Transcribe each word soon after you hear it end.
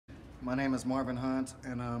My name is Marvin Hunt,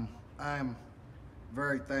 and I am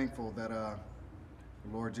very thankful that the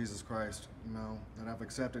Lord Jesus Christ, that I've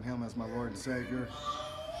accepted Him as my Lord and Savior,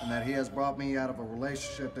 and that He has brought me out of a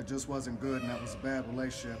relationship that just wasn't good, and that was a bad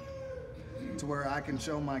relationship, to where I can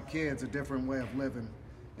show my kids a different way of living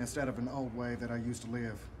instead of an old way that I used to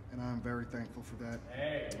live. And I'm very thankful for that.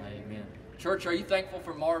 Amen. Church, are you thankful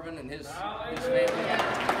for Marvin and his family?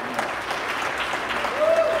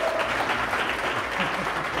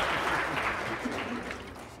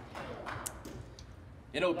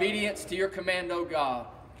 In obedience to your command, O God,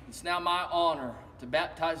 it's now my honor to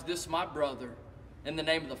baptize this my brother in the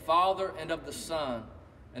name of the Father and of the Son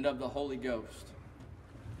and of the Holy Ghost.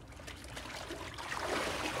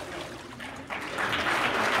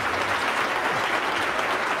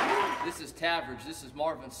 This is Taveridge. This is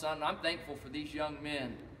Marvin's son. I'm thankful for these young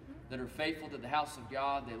men that are faithful to the house of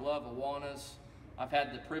God. They love Awanas. I've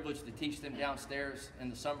had the privilege to teach them downstairs in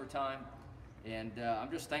the summertime, and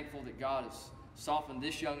I'm just thankful that God has softened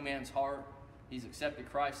this young man's heart. He's accepted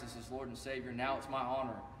Christ as his Lord and Savior. Now it's my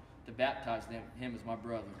honor to baptize him as my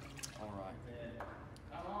brother. All right.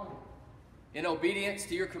 In obedience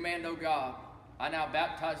to your command, O God, I now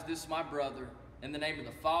baptize this my brother in the name of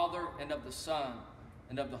the Father and of the Son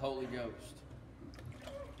and of the Holy Ghost.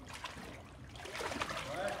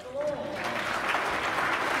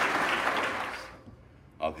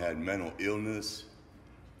 I've had mental illness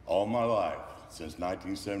all my life since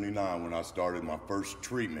 1979 when I started my first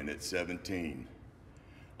treatment at 17.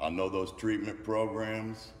 I know those treatment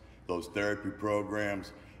programs, those therapy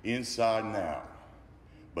programs inside and out.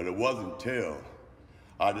 But it wasn't until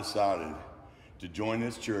I decided to join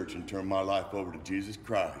this church and turn my life over to Jesus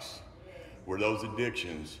Christ, where those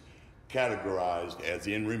addictions categorized as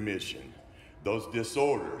in remission. Those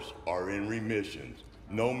disorders are in remission.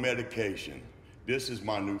 No medication. This is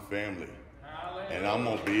my new family. And I'm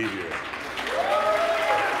gonna be here.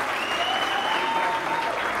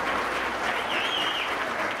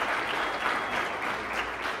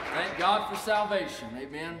 Thank God for salvation.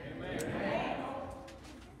 Amen. Amen.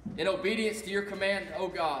 In obedience to your command, O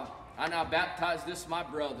God, I now baptize this my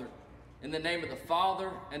brother in the name of the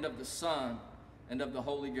Father and of the Son and of the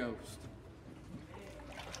Holy Ghost.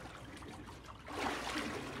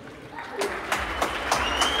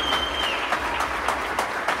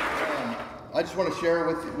 I just want to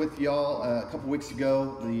share with y'all, a couple weeks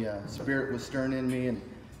ago, the Spirit was stirring in me and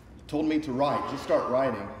told me to write, just start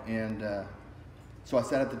writing. And so I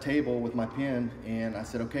sat at the table with my pen and I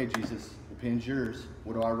said, okay, Jesus, the pen's yours.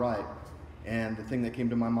 What do I write? And the thing that came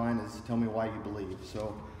to my mind is, tell me why you believe.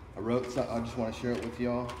 So I wrote, I just want to share it with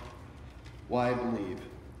y'all, why I believe.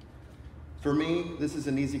 For me, this is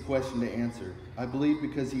an easy question to answer. I believe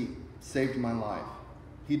because He saved my life.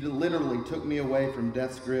 He literally took me away from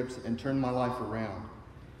death's grips and turned my life around.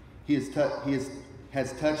 He has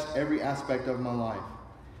touched every aspect of my life.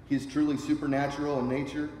 He is truly supernatural in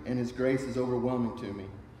nature, and His grace is overwhelming to me.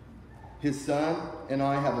 His Son and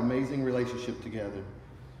I have an amazing relationship together.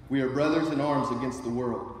 We are brothers in arms against the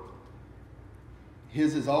world.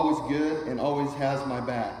 His is always good and always has my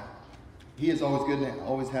back. He is always good and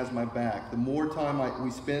always has my back. The more time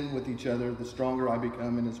we spend with each other, the stronger I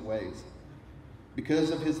become in His ways.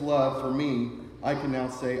 Because of His love for me, I can now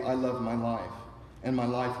say I love my life and my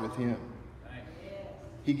life with Him.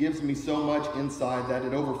 He gives me so much inside that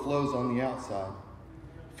it overflows on the outside.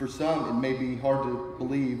 For some, it may be hard to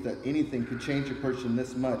believe that anything could change a person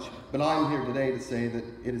this much, but I'm here today to say that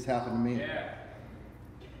it has happened to me.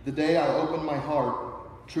 The day I opened my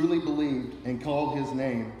heart, truly believed, and called His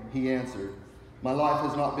name, He answered. My life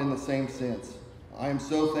has not been the same since. I am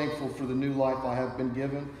so thankful for the new life I have been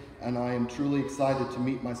given, and I am truly excited to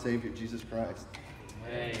meet my Savior, Jesus Christ.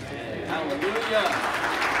 Amen. Hallelujah.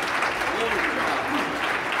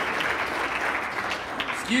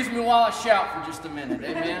 Excuse me while I shout for just a minute.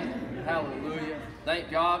 Amen. Hallelujah.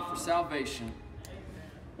 Thank God for salvation.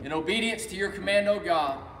 In obedience to your command, O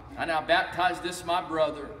God, I now baptize this my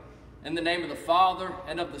brother in the name of the Father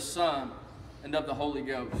and of the Son and of the Holy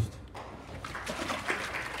Ghost.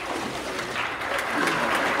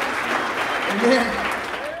 Amen.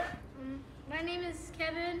 My name is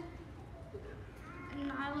Kevin,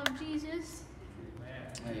 and I love Jesus.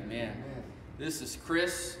 Amen. This is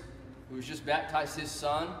Chris, who's just baptized his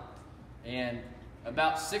son. And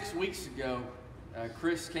about 6 weeks ago,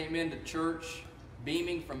 Chris came into church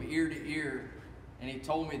beaming from ear to ear, and he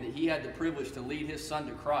told me that he had the privilege to lead his son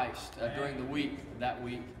to Christ during the week, that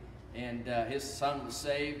week. And his son was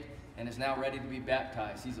saved and is now ready to be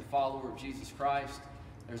baptized. He's a follower of Jesus Christ.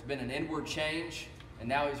 There's been an inward change, and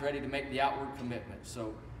now he's ready to make the outward commitment.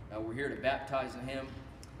 So we're here to baptize him.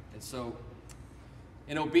 And so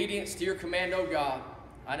In obedience to your command, O God,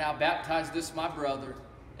 I now baptize this my brother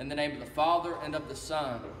in the name of the Father, and of the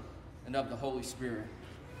Son, and of the Holy Spirit.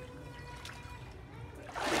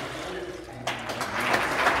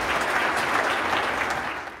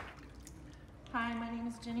 Hi, my name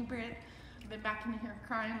is Jenny Britt. I've been back in here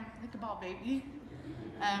crying like a ball baby.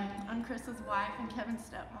 I'm Chris's wife and Kevin's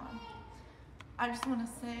stepmom. I just want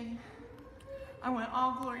to say, I want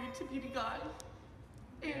all glory to be to God.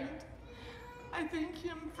 And I thank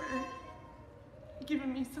him for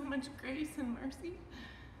giving me so much grace and mercy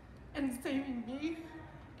and saving me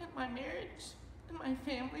and my marriage and my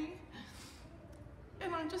family.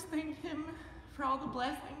 And I just thank him for all the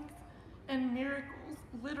blessings and miracles,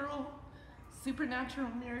 literal, supernatural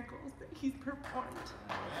miracles that he's performed.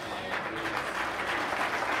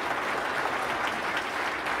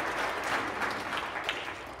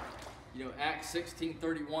 You know, Acts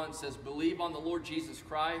 16:31 says, "Believe on the Lord Jesus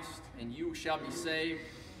Christ, and you shall be saved,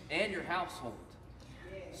 and your household."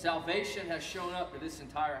 Salvation has shown up to this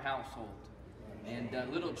entire household. And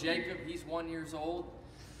little Jacob, he's 1 year old,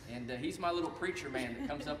 and he's my little preacher man that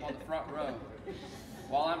comes up on the front row.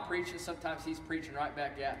 While I'm preaching, sometimes he's preaching right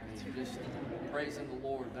back at me, just praising the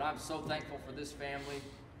Lord. But I'm so thankful for this family.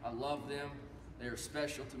 I love them. They are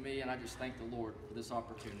special to me, and I just thank the Lord for this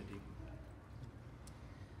opportunity.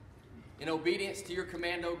 In obedience to your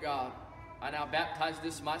command, O God, I now baptize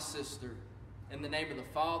this my sister in the name of the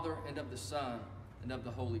Father, and of the Son, and of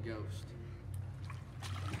the Holy Ghost.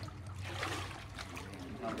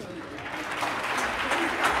 Amen.